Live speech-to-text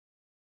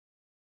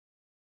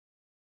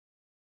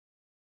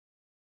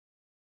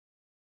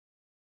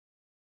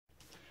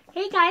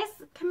Hey guys,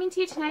 coming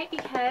to you tonight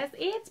because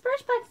it's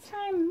Birchbox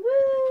time.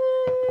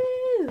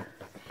 Woo!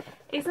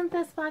 Isn't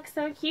this box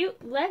so cute?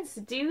 Let's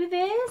do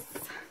this.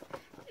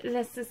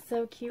 This is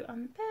so cute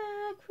on the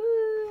back.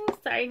 Woo!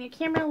 Sorry, new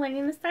camera,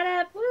 learning the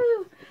setup.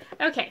 Woo!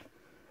 Okay,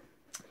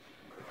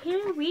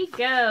 here we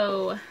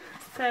go.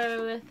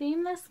 So the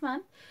theme this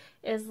month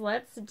is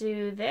let's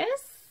do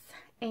this.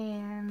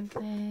 And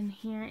then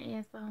here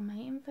is all my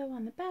info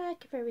on the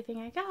back of everything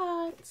I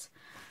got.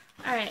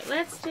 Alright,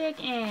 let's dig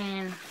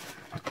in.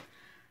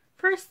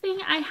 First thing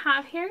I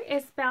have here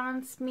is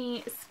Balance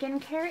Me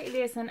Skincare. It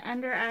is an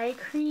under eye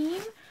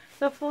cream.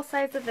 The full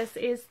size of this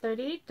is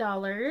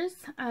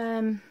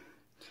 $38.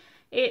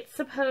 It's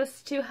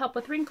supposed to help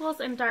with wrinkles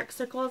and dark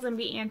circles and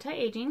be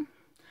anti-aging.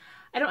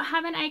 I don't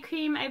have an eye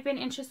cream. I've been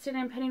interested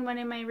in putting one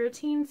in my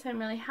routine, so I'm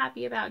really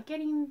happy about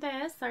getting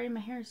this. Sorry,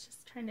 my hair is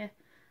just trying to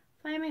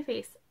fly in my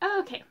face.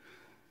 Okay.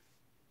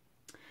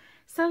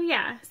 So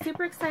yeah,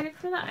 super excited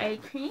for the eye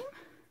cream.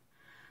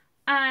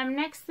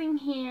 Next thing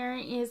here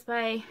is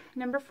by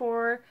No.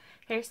 4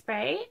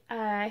 Hairspray.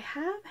 I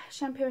have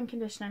shampoo and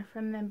conditioner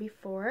from them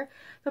before.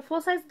 The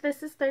full size of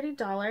this is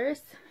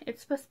 $30.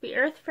 It's supposed to be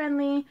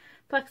earth-friendly,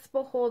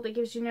 flexible hold. It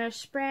gives you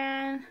nourished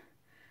strands.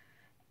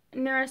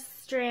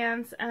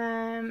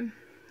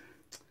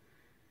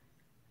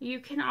 You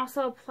can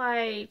also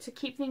apply to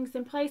keep things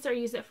in place or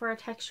use it for a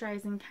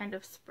texturizing kind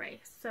of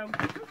spray. So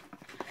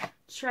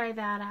try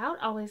that out.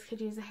 Always could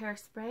use a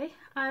hairspray.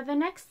 The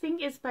next thing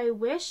is by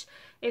Wish.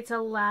 It's a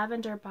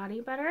lavender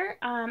body butter.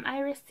 I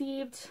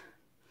received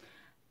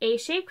a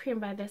shave cream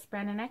by this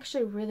brand and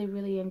actually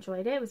really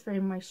enjoyed it. It was very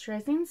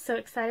moisturizing. So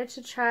excited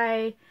to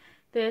try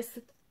this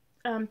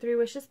 3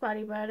 Wishes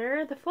body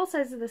butter. The full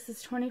size of this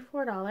is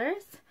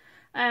 $24.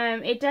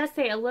 It does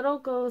say a little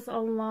goes a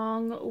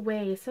long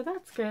way, so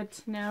that's good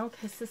to know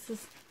because this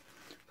is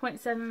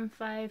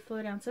 0.75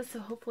 fluid ounces, so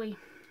hopefully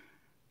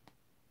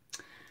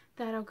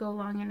that'll go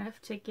long enough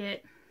to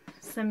get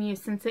some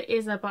use since it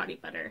is a body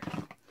butter.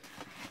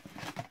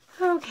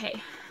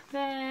 Okay,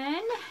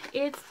 then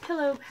it's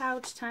pillow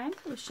pouch time.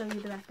 I'll show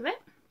you the back of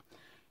it.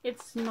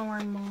 It's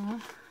normal.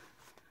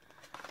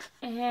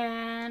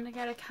 And I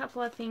got a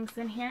couple of things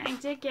in here. I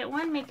did get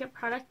one makeup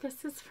product.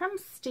 This is from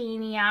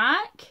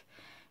Staniac.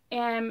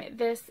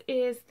 This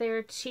is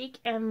their cheek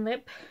and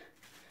lip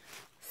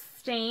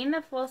stain.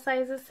 The full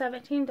size is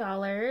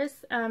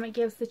 $17. It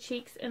gives the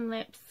cheeks and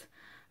lips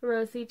a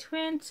rosy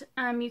tint.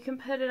 You can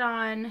put it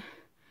on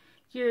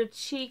your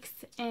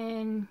cheeks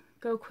and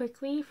go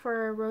quickly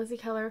for a rosy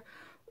color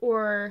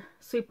or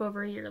sweep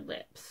over your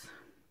lips.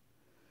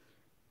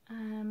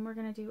 We're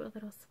going to do a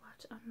little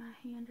swatch on my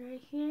hand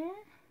right here.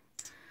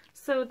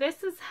 So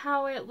this is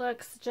how it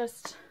looks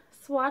just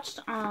swatched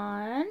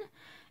on.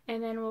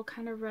 And then we'll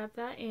kind of rub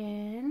that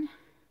in.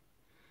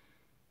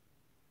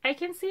 I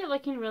can see it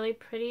looking really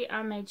pretty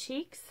on my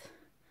cheeks.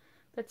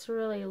 That's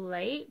really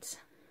light.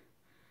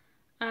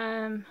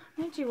 I'm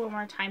going to do one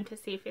more time to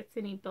see if it's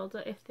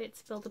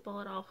buildable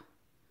at all.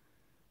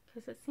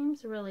 Because it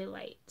seems really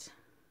light.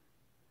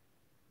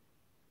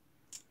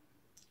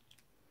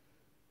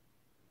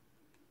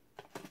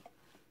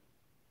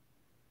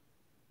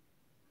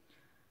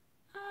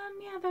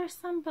 Yeah, there's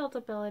some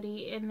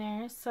buildability in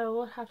there, so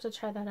we'll have to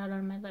try that out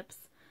on my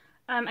lips.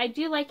 I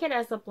do like it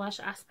as a blush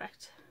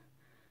aspect,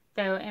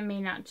 though it may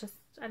not just,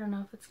 I don't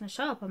know if it's going to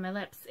show up on my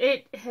lips.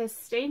 It has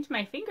stained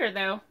my finger,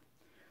 though.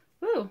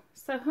 Ooh,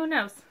 so who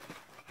knows?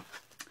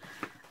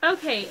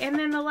 Okay, and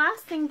then the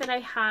last thing that I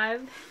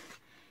have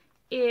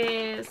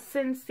is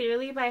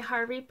Sincerely by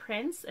Harvey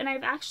Prince, and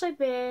I've actually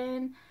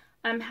been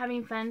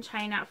having fun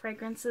trying out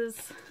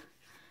fragrances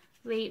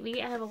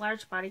lately. I have a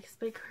large body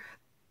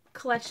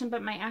collection,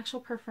 but my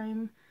actual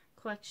perfume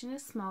collection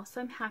is small, so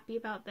I'm happy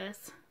about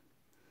this.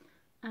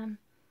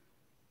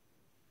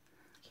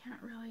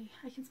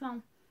 I can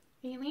smell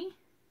faintly,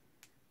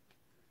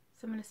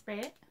 so I'm going to spray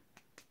it.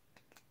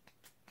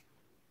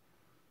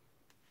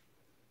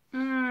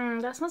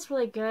 That smells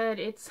really good.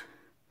 It's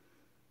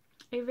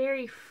a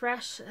very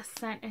fresh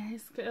scent and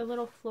it's a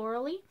little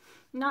florally.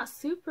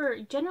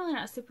 Generally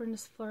not super into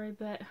floral,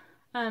 but,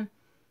 and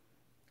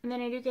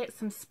then I do get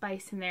some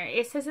spice in there.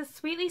 It says it's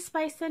sweetly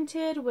spice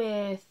scented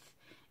with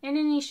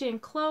Indonesian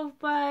clove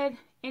bud,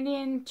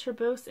 Indian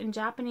tuberose, and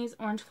Japanese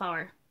orange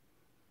flower.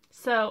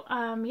 So,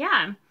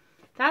 yeah,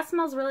 that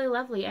smells really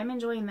lovely. I'm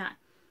enjoying that.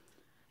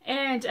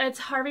 And it's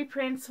Harvey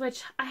Prince,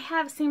 which I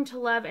have seemed to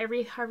love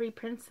every Harvey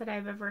Prince that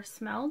I've ever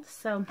smelled.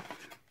 So,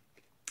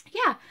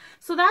 yeah.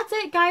 So that's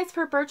it, guys,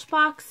 for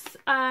Birchbox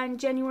on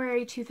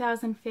January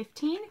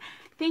 2015.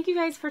 Thank you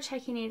guys for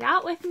checking it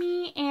out with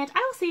me, and I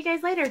will see you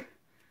guys later.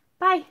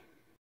 Bye.